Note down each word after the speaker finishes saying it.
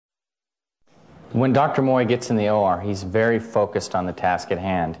When Dr. Moy gets in the OR, he's very focused on the task at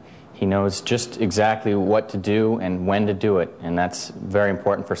hand. He knows just exactly what to do and when to do it, and that's very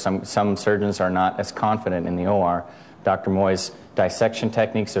important for some surgeons are not as confident in the OR. Dr. Moy's dissection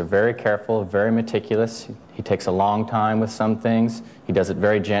techniques are very careful, very meticulous. He takes a long time with some things. He does it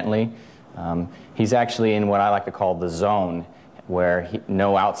very gently. He's actually in what I like to call the zone, where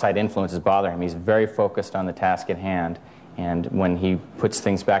no outside influences bother him. He's very focused on the task at hand, and when he puts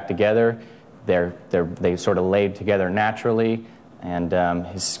things back together, they sort of laid together naturally, and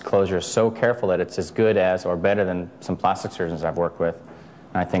his closure is so careful that it's as good as or better than some plastic surgeons I've worked with.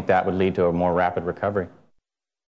 And I think that would lead to a more rapid recovery.